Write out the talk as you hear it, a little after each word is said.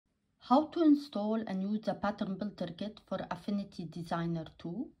How to install and use the pattern builder kit for Affinity Designer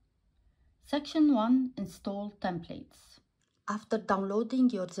 2. Section 1. Install templates. After downloading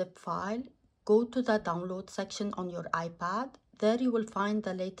your zip file, go to the download section on your iPad. There you will find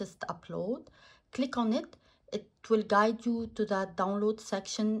the latest upload. Click on it. It will guide you to the download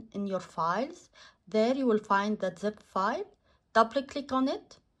section in your files. There you will find the zip file. Double click on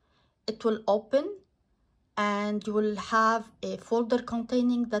it. It will open and you will have a folder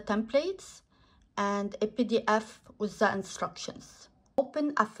containing the templates and a PDF with the instructions.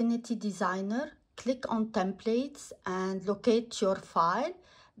 Open Affinity Designer, click on templates and locate your file.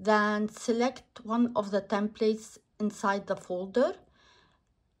 Then select one of the templates inside the folder.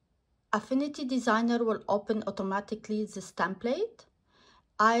 Affinity Designer will open automatically this template.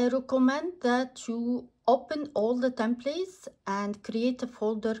 I recommend that you open all the templates and create a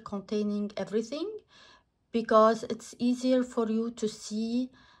folder containing everything, because it's easier for you to see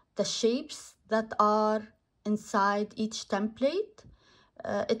the shapes that are inside each template.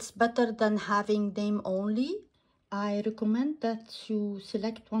 It's better than having name only. I recommend that you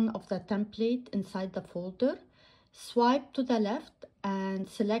select one of the template inside the folder, swipe to the left and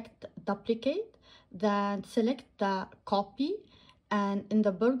select duplicate, then select the copy, and in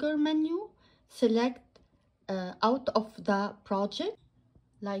the burger menu select out of the project.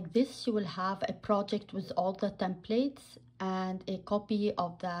 Like this, you will have a project with all the templates and a copy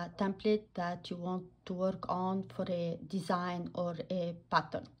of the template that you want to work on for a design or a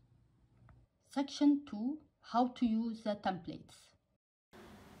pattern. Section 2. How to use the templates.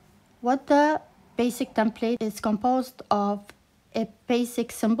 What the basic template is composed of a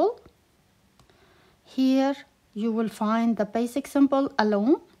basic symbol. Here you will find the basic symbol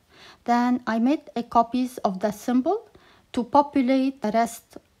alone. Then I made a copies of the symbol to populate the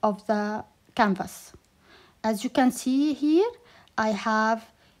rest of the canvas. As you can see here, I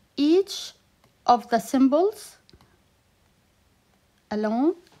have each of the symbols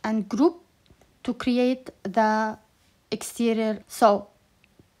alone and grouped to create the exterior. So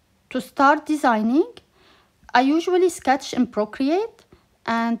to start designing, I usually sketch in Procreate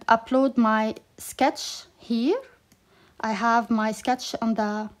and upload my sketch here. I have my sketch on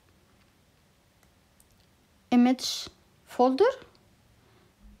the image folder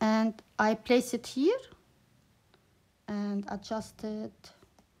and I place it here and adjust it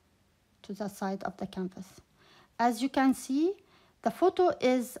to the side of the canvas. As you can see, the photo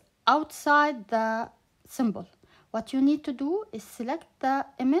is outside the symbol. What you need to do is select the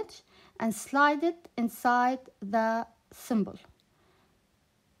image and slide it inside the symbol.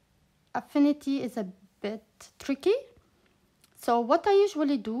 Affinity is a bit tricky. So what I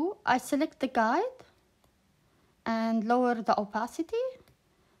usually do, I select the guide and lower the opacity,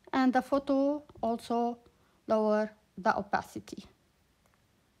 and the photo also lower the opacity.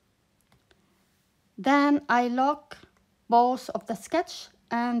 Then I lock both of the sketch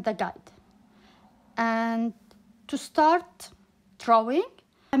and the guide. And to start drawing,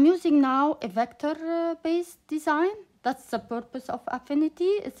 I'm using now a vector-based design. That's the purpose of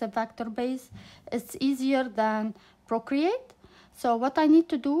Affinity. It's a vector-based. It's easier than Procreate. So what I need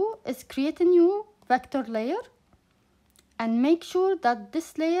to do is create a new vector layer and make sure that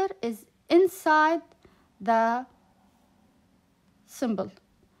this layer is inside the symbol.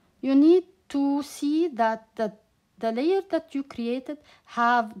 You need to see that the layer that you created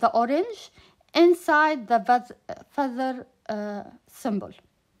have the orange inside the feather symbol.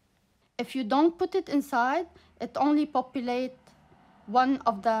 If you don't put it inside, it only populates one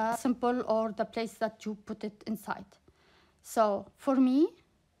of the symbol or the place that you put it inside. So for me,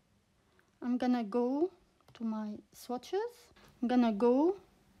 I'm gonna go to my swatches. I'm gonna go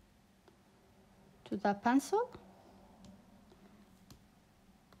to the pencil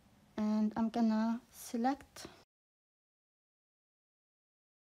and I'm gonna select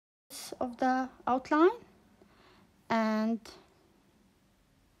this of the outline, and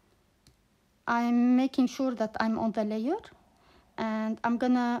I'm making sure that I'm on the layer, and I'm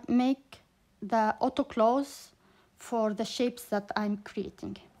gonna make the auto close for the shapes that I'm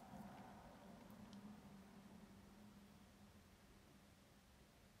creating.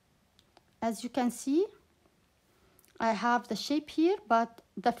 As you can see, I have the shape here, but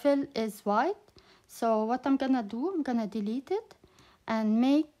the fill is white. So what I'm gonna do, I'm gonna delete it and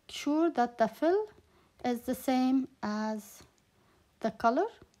make sure that the fill is the same as the color,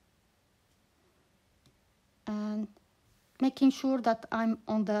 and making sure that I'm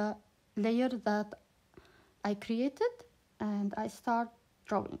on the layer that I created, and I start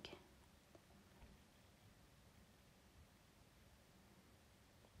drawing.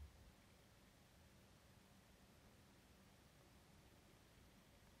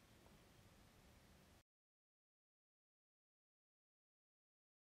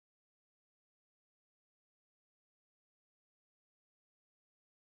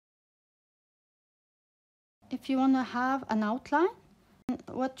 if you want to have an outline,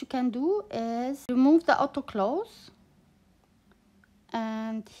 what you can do is remove the auto close,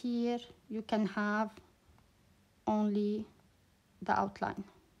 and here you can have only the outline.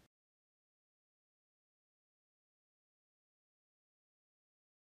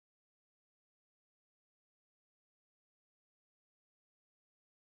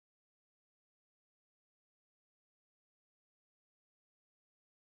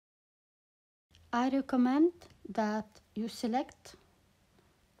 I recommend that you select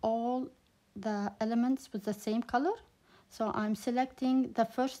all the elements with the same color. So I'm selecting the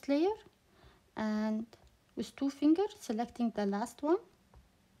first layer, and with 2 fingers selecting the last one,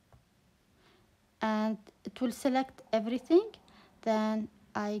 and it will select everything. Then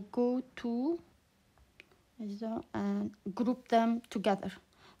I go to and group them together.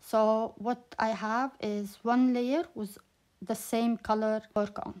 So what I have is one layer with the same color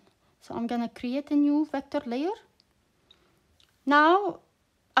work on. So I'm gonna create a new vector layer. Now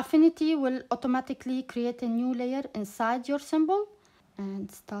Affinity will automatically create a new layer inside your symbol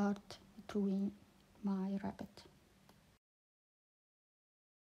and start drawing my rabbit.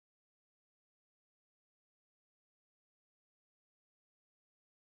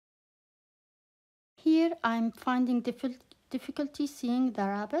 Here I'm finding difficulty seeing the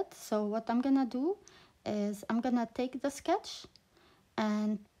rabbit. So what I'm gonna do is I'm gonna take the sketch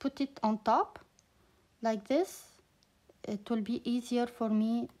and put it on top like this. It will be easier for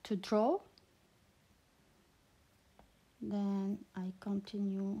me to draw. Then I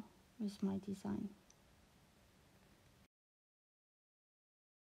continue with my design.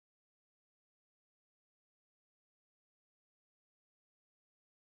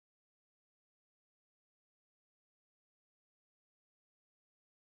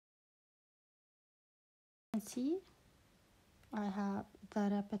 You can see I have the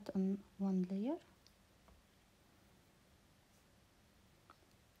rabbit on one layer.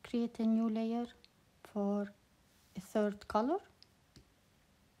 Create a new layer for a third color.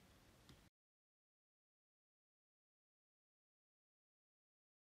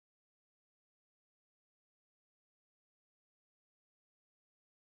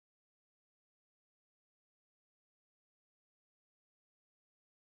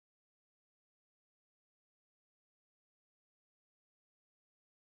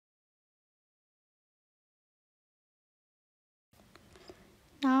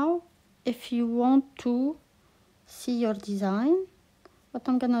 Now, if you want to see your design, what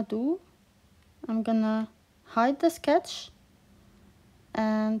I'm gonna do, I'm gonna hide the sketch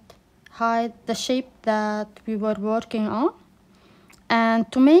and hide the shape that we were working on.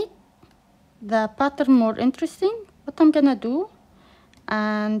 And to make the pattern more interesting, what I'm gonna do,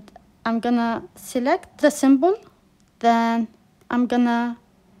 and I'm gonna select the symbol, then I'm gonna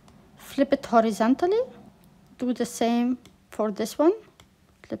flip it horizontally. Do the same for this one,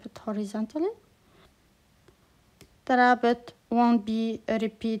 flip it horizontally. The rabbit won't be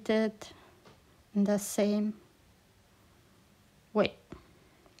repeated in the same way.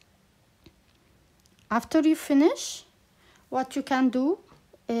 After you finish, what you can do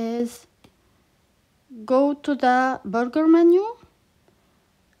is go to the burger menu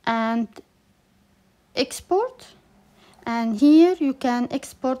and export, and here you can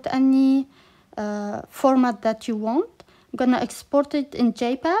export any format that you want. I'm gonna export it in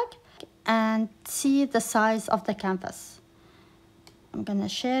JPEG and see the size of the canvas. I'm gonna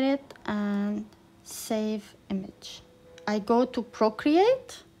share it and save image. I go to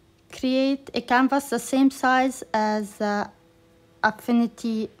Procreate, create a canvas the same size as the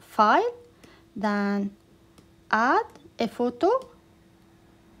Affinity file, then add a photo,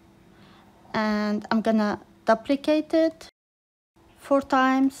 and I'm gonna duplicate it 4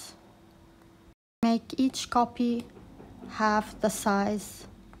 times, make each copy half the size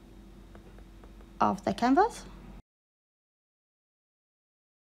of the canvas.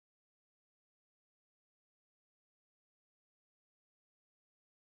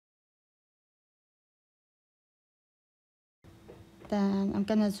 Then I'm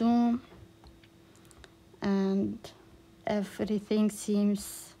gonna zoom, and everything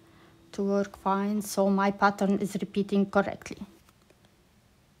seems to work fine, so my pattern is repeating correctly.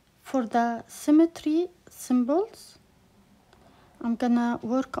 For the symmetry symbols, I'm gonna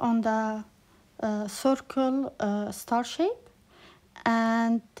work on the circle star shape,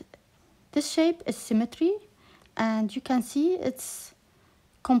 and this shape is symmetry, and you can see it's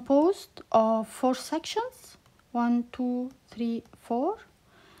composed of 4 sections, 1, 2, 3, 4,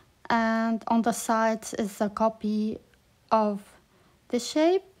 and on the sides is a copy of the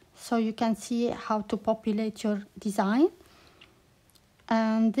shape, so you can see how to populate your design.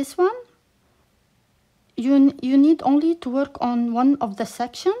 And this one, you need only to work on one of the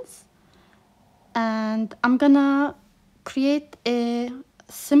sections, and I'm gonna create a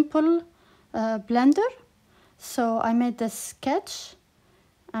simple blender. So I made the sketch.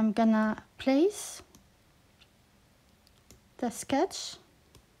 I'm gonna place the sketch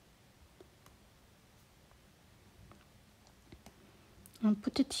and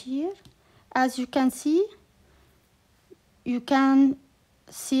put it here. As you can see, you can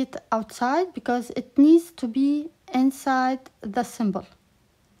see it outside because it needs to be inside the symbol.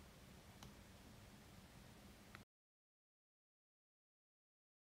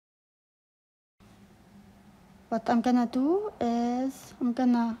 What I'm gonna do is I'm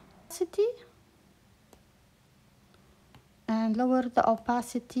gonna opacity and lower the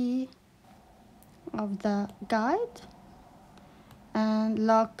opacity of the guide and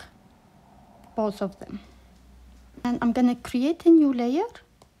lock both of them. And I'm gonna create a new layer,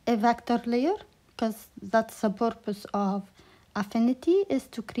 a vector layer, because that's the purpose of Affinity, is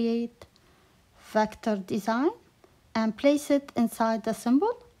to create vector design and place it inside the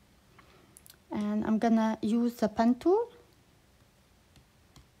symbol. And I'm gonna use the pen tool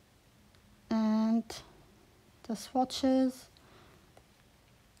and the swatches.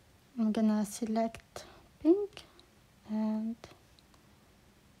 I'm gonna select pink and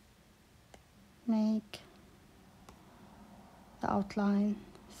make the outline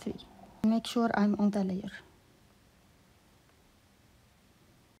 3. Make sure I'm on the layer.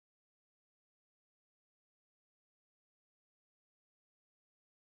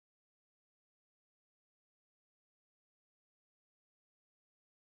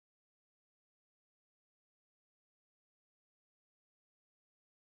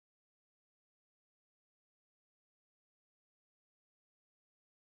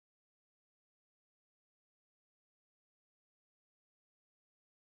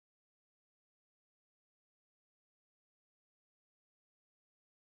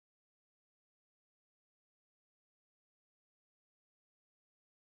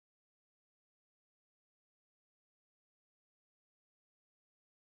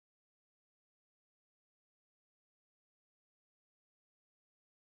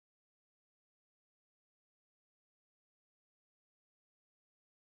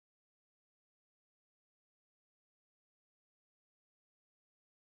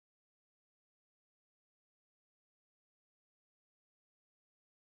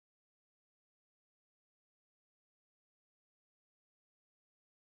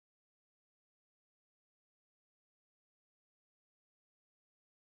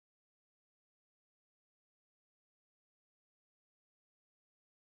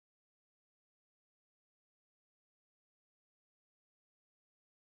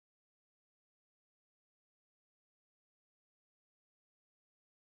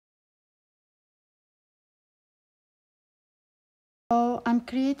 So I'm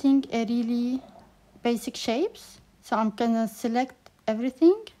creating a really basic shapes. So I'm gonna select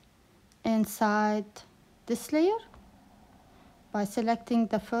everything inside this layer by selecting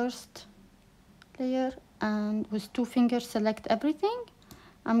the first layer, and with 2 fingers select everything.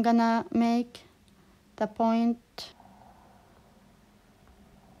 I'm gonna make the point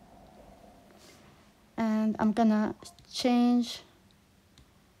and I'm gonna change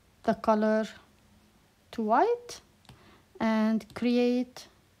the color to white and create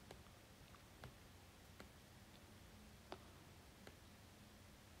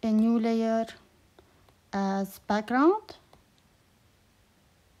a new layer as background.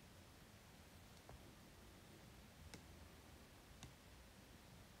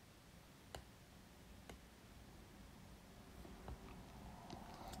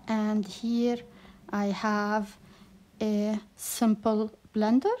 And here I have a simple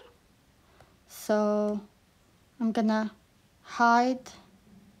blender. So I'm gonna hide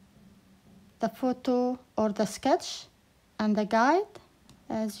the photo or the sketch and the guide.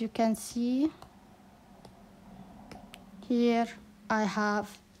 As you can see, here I have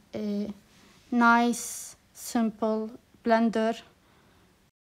a nice simple blender.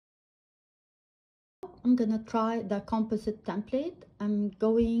 I'm gonna try the composite template. I'm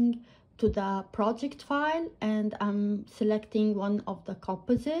going to the project file and I'm selecting one of the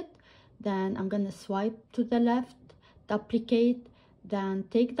composite. Then I'm gonna swipe to the left, duplicate, then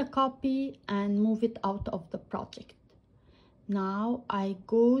take the copy and move it out of the project. Now I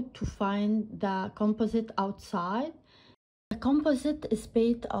go to find the composite outside. The composite is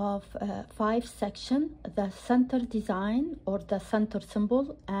made of 5 sections: the center design or the center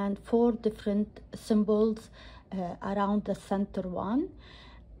symbol, and 4 different symbols around the center one.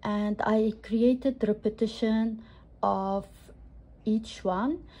 And I created repetition of each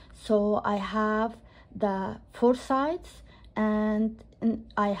one. So I have the four sides, and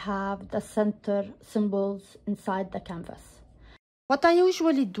I have the center symbols inside the canvas. What I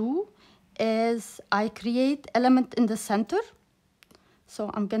usually do is I create element in the center. So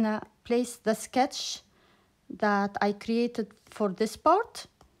I'm gonna place the sketch that I created for this part,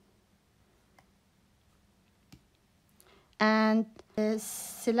 and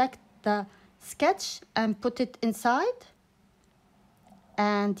select the sketch and put it inside.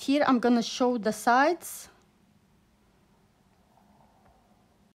 And here I'm gonna show the sides.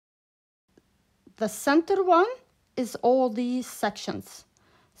 The center one is all these sections.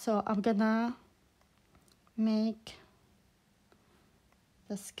 So I'm gonna make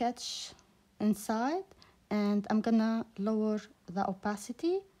the sketch inside, and I'm gonna lower the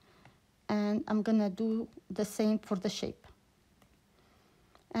opacity, and I'm gonna do the same for the shape.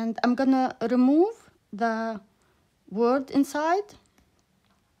 And I'm gonna remove the word inside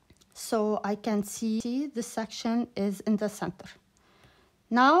so I can see this section is in the center.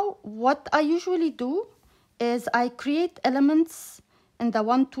 Now, what I usually do is I create elements in the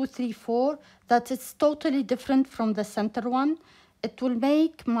 1, 2, 3, 4 that is totally different from the center one. It will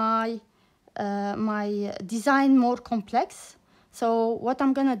make my design more complex. So what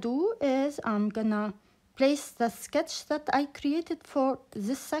I'm gonna do is I'm gonna place the sketch that I created for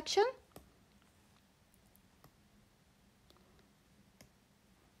this section,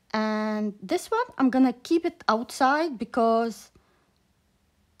 and this one I'm gonna keep it outside because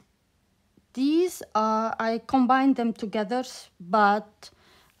these are, I combine them together, but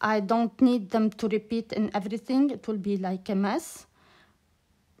I don't need them to repeat in everything. It will be like a mess.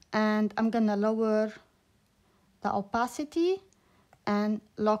 And I'm gonna lower the opacity and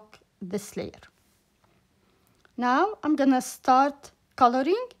lock this layer. Now I'm gonna start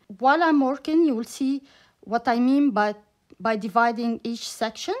coloring. While I'm working, you will see what I mean by dividing each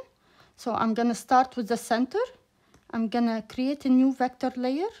section. So I'm gonna start with the center. I'm gonna create a new vector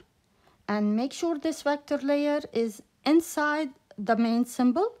layer and make sure this vector layer is inside the main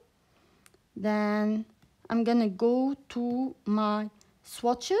symbol. Then I'm gonna go to my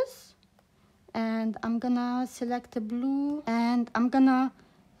swatches, and I'm gonna select a blue, and I'm gonna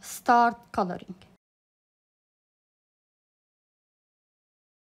start coloring.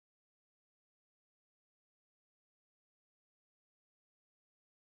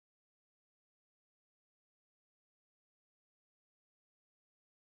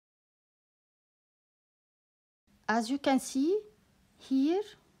 As you can see, here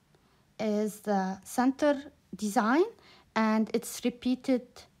is the center design, and it's repeated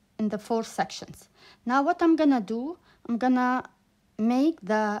in the 4 sections. Now what I'm gonna do, I'm gonna make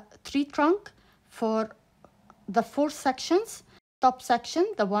the tree trunk for the 4 sections. Top section,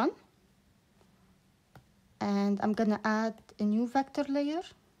 the one, and I'm gonna add a new vector layer.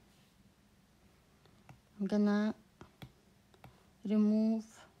 I'm gonna remove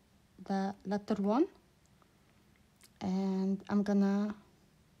the letter 1, and I'm gonna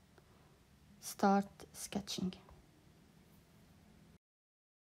start sketching.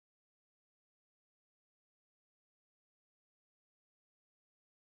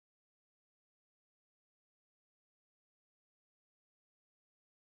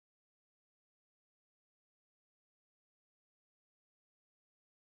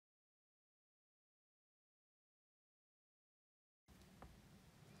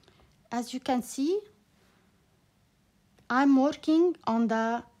 As you can see, I'm working on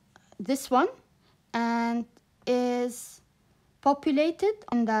this one, and is populated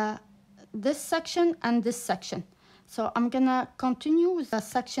on this section and this section. So I'm gonna continue with the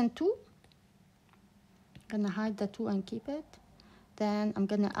section 2. I'm gonna hide the 2 and keep it. Then I'm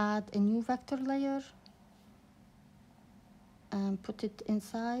gonna add a new vector layer and put it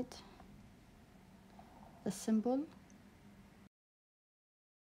inside the symbol.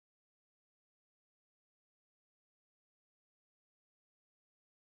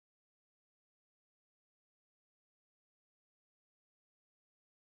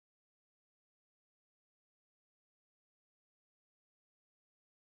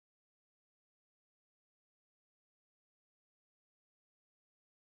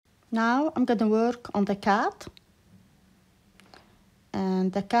 Now I'm gonna work on the cat,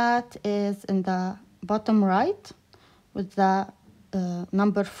 and the cat is in the bottom right with the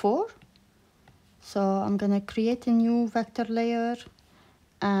number 4. So I'm gonna create a new vector layer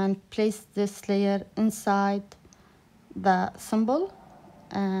and place this layer inside the symbol,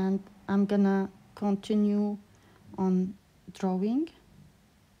 and I'm gonna continue on drawing.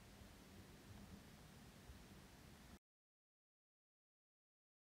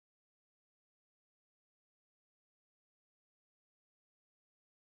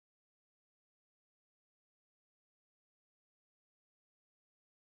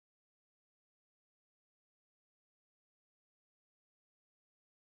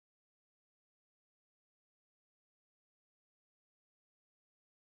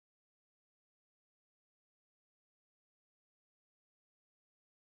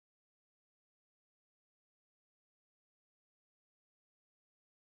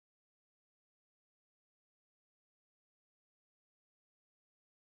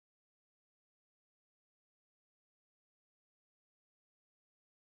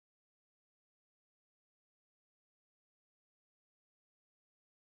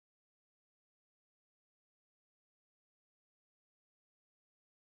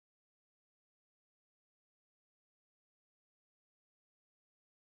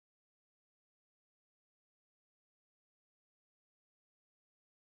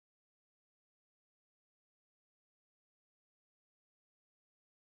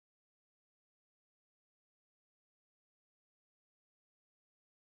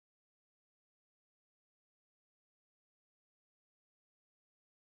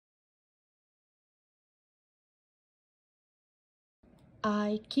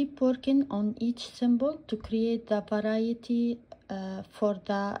 I keep working on each symbol to create the variety for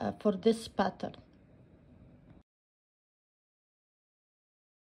this pattern.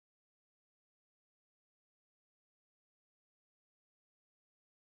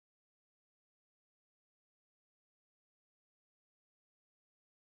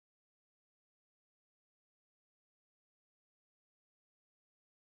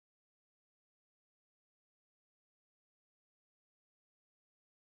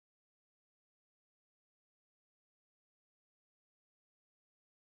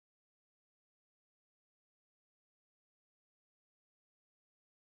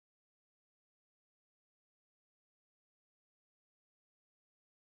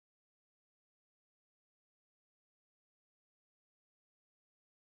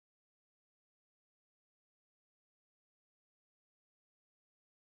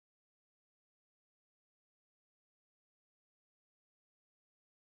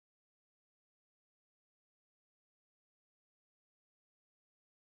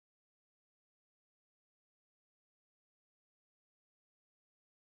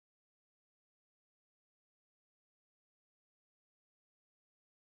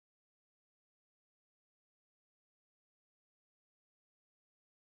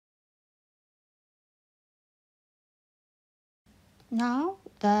 Now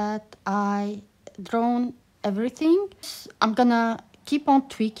that I drawn everything, I'm gonna keep on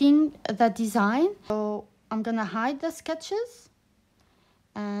tweaking the design. So I'm gonna hide the sketches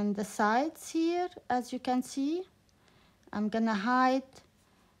and the sides here, as you can see. I'm gonna hide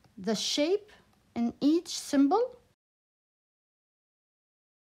the shape in each symbol.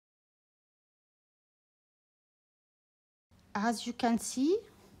 As you can see,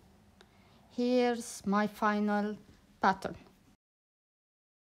 here's my final pattern.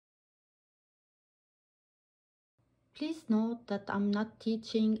 Please note that I'm not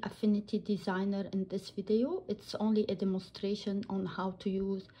teaching Affinity Designer in this video. It's only a demonstration on how to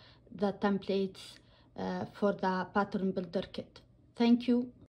use the templates for the pattern builder kit. Thank you.